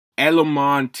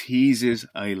Elemon teases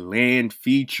a land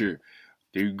feature.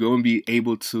 They're going to be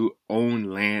able to own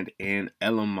land in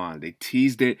Elemon. They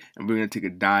teased it, and we're going to take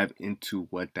a dive into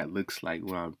what that looks like.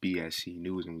 We're on BSC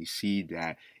News, and we see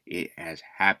that it has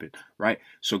happened, right?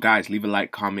 So, guys, leave a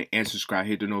like, comment, and subscribe.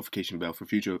 Hit the notification bell for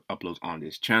future uploads on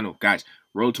this channel. Guys,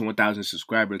 road to 1,000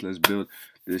 subscribers. Let's build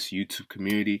this YouTube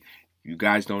community. You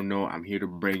guys don't know, I'm here to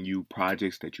bring you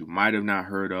projects that you might have not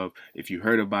heard of. If you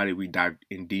heard about it, we dive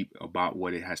in deep about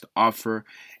what it has to offer.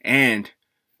 And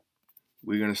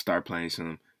we're going to start playing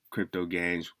some crypto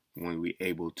games when we're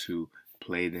able to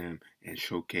play them and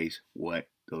showcase what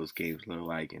those games look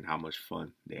like and how much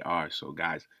fun they are. So,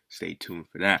 guys, stay tuned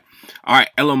for that. All right,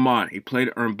 Elemon, a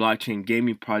play-to-earn blockchain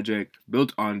gaming project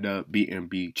built on the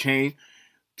BNB chain,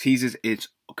 teases its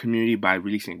community by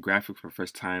releasing graphics for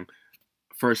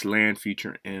first land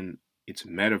feature in its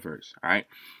metaverse. All right,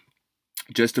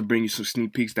 just to bring you some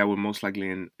sneak peeks that will most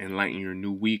likely enlighten your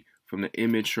new week. From the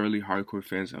image, surely hardcore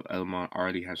fans of Elemon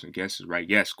already have some guesses, right?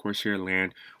 Yes, Corsair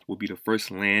Land will be the first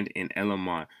land in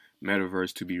Elemon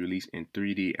Metaverse to be released in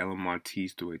 3D. Elemon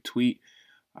teased through a tweet.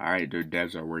 All right, their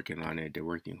devs are working on it. They're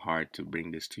working hard to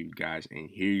bring this to you guys. And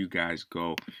here you guys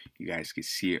go. You guys can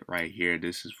see it right here.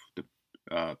 This is the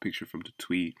picture from the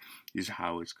tweet. This is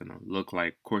how it's going to look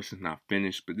like. Of course, it's not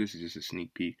finished, but this is just a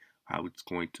sneak peek how it's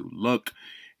going to look.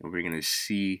 And we're going to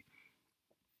see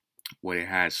what it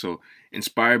has. So,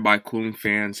 inspired by cooling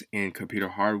fans and computer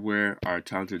hardware, our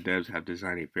talented devs have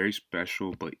designed a very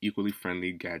special but equally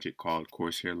friendly gadget called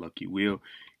Corsair Lucky Wheel.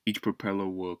 Each propeller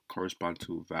will correspond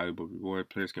to a valuable reward.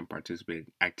 Players can participate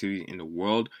in activities in the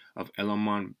world of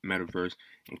Elemon Metaverse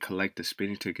and collect the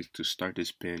spinning tickets to start the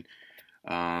spin,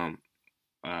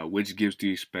 which gives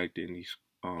the expect in these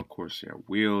Corsair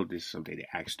Wheel. This is something they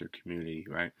asked their community,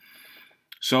 right?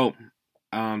 So,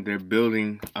 they're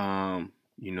building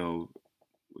you know,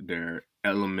 their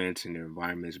elements and their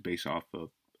environments based off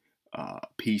of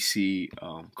PC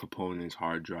components,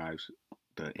 hard drives,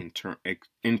 the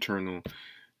internal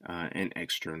and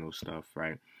external stuff,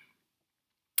 right?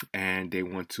 And they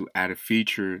want to add a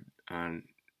feature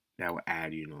that will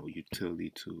add,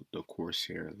 utility to the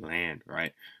Corsair land,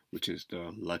 right? Which is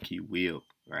the Lucky Wheel,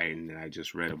 right? And then I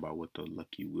just read about what the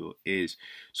Lucky Wheel is.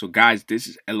 So, guys, this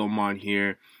is Elemon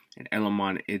here. And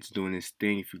Elemon, it's doing its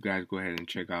thing. If you guys go ahead and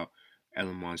check out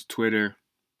Elemon's Twitter.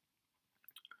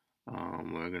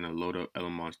 We're going to load up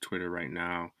Elemon's Twitter right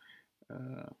now.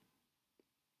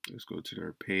 Let's go to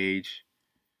their page.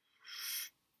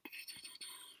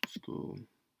 Let's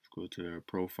go to their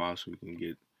profile so we can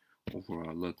get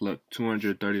overall look. Look,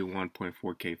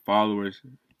 231.4K followers.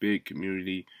 Big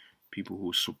community. People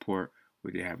who support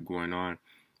what they have going on.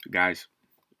 Guys,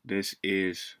 this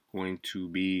is going to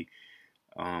be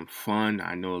fun.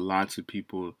 I know lots of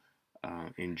people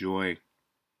enjoy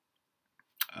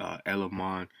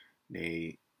Elemon.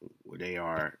 They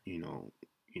are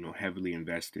heavily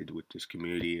invested with this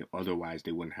community. Otherwise,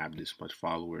 they wouldn't have this much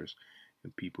followers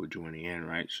and people joining in,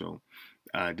 right? So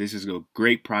this is a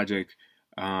great project.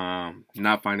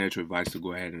 Not financial advice to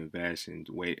go ahead and invest and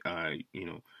wait.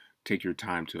 Take your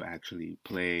time to actually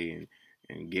play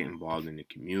and get involved in the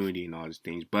community and all these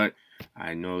things. But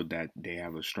I know that they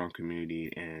have a strong community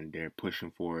and they're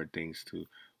pushing forward things to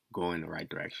go in the right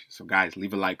direction. So, guys,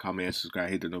 leave a like, comment, and subscribe.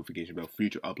 Hit the notification bell for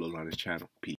future uploads on this channel.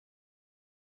 Peace.